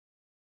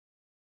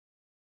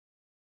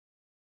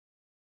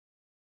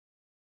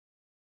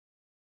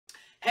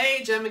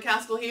Hey, Jen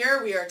McCaskill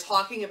here. We are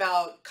talking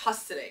about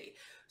custody.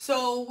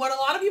 So what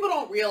a lot of people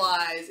don't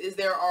realize is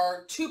there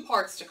are two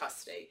parts to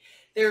custody.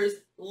 There's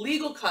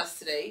legal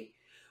custody,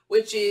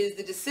 which is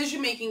the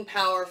decision-making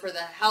power for the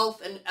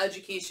health and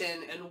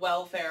education and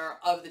welfare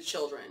of the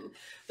children.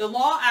 The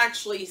law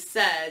actually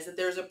says that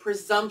there's a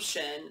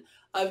presumption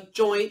of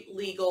joint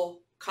legal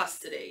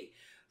custody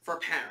for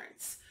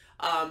parents,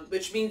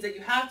 which means that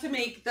you have to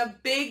make the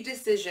big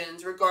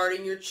decisions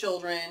regarding your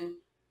children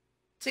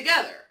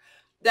together.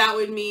 That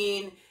would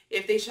mean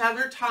if they should have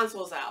their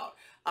tonsils out,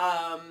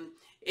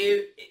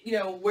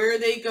 where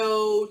they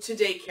go to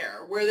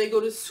daycare, where they go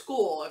to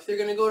school, if they're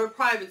going to go to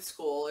private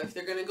school, if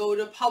they're going to go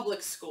to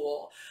public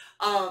school,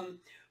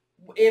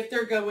 if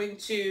they're going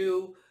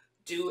to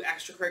do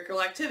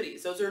extracurricular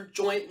activities. Those are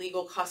joint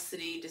legal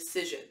custody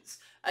decisions.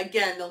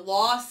 Again, the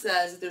law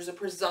says that there's a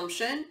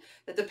presumption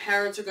that the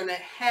parents are going to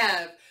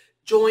have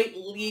joint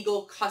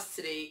legal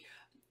custody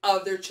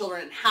of their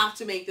children and have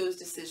to make those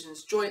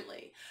decisions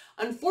jointly.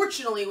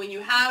 Unfortunately, when you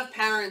have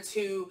parents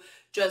who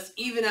just,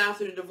 even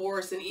after the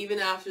divorce and even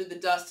after the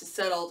dust is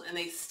settled, and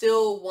they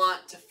still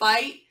want to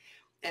fight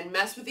and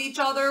mess with each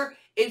other,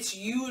 it's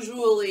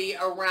usually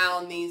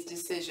around these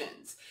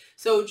decisions.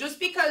 So just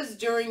because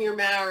during your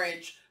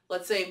marriage,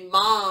 let's say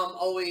mom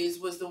always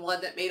was the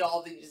one that made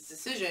all these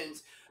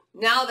decisions,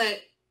 now that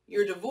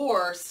you're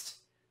divorced,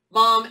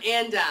 mom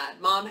and dad,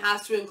 mom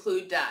has to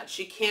include dad.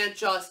 She can't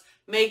just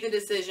make the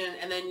decision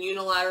and then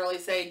unilaterally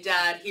say,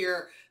 Dad,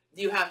 here,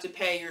 you have to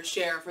pay your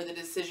share for the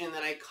decision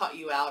that I cut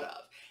you out of.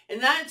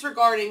 And that's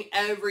regarding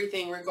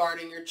everything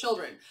regarding your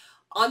children.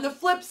 On the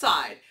flip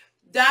side,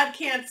 dad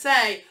can't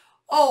say,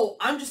 oh,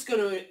 I'm just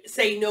going to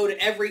say no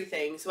to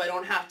everything so I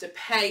don't have to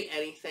pay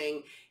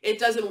anything. It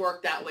doesn't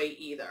work that way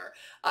either.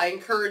 I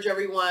encourage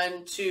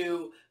everyone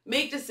to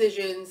make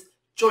decisions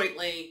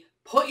jointly,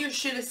 put your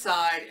shit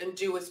aside, and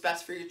do what's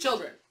best for your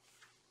children.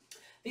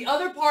 The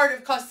other part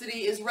of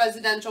custody is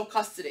residential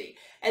custody,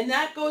 and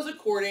that goes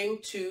according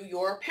to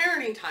your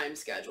parenting time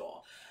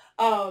schedule.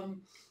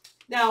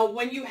 Now,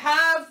 when you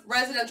have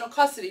residential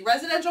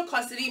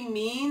custody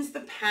means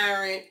the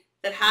parent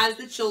that has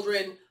the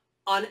children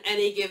on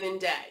any given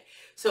day.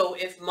 So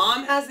if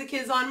mom has the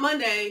kids on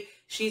Monday,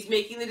 she's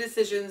making the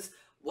decisions,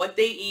 what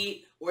they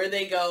eat, where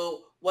they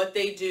go, what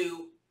they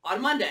do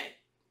on Monday.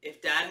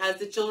 If dad has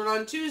the children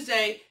on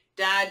Tuesday,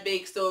 dad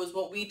makes those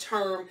what we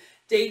term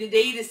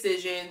day-to-day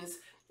decisions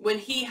when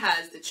he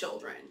has the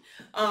children.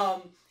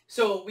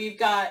 So we've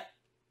got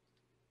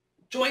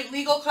joint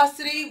legal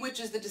custody, which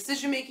is the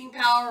decision-making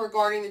power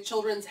regarding the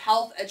children's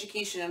health,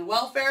 education, and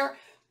welfare.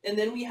 And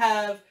then we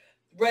have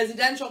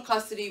residential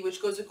custody,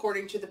 which goes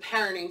according to the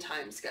parenting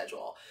time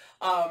schedule.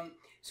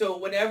 So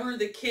whenever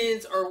the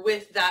kids are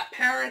with that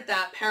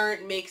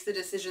parent makes the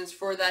decisions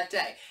for that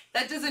day.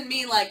 That doesn't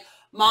mean like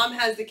mom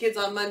has the kids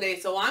on Monday,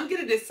 so I'm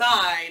going to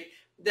decide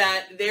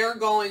that they're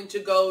going to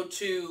go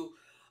to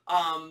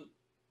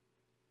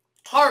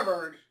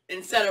Harvard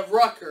instead of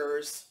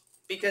Rutgers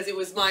because it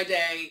was my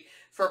day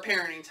for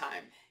parenting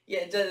time.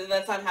 Yeah,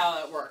 that's not how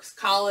that works.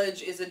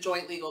 College is a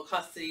joint legal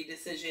custody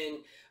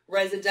decision.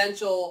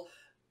 Residential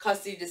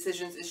custody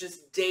decisions is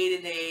just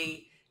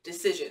day-to-day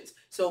decisions.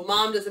 So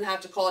mom doesn't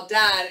have to call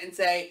dad and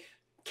say,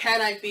 can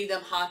I feed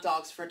them hot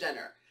dogs for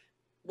dinner?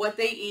 What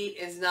they eat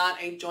is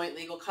not a joint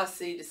legal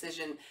custody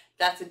decision.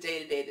 That's a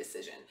day-to-day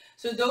decision.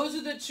 So those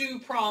are the two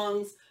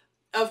prongs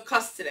of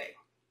custody.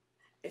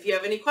 If you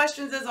have any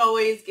questions, as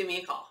always, give me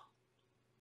a call.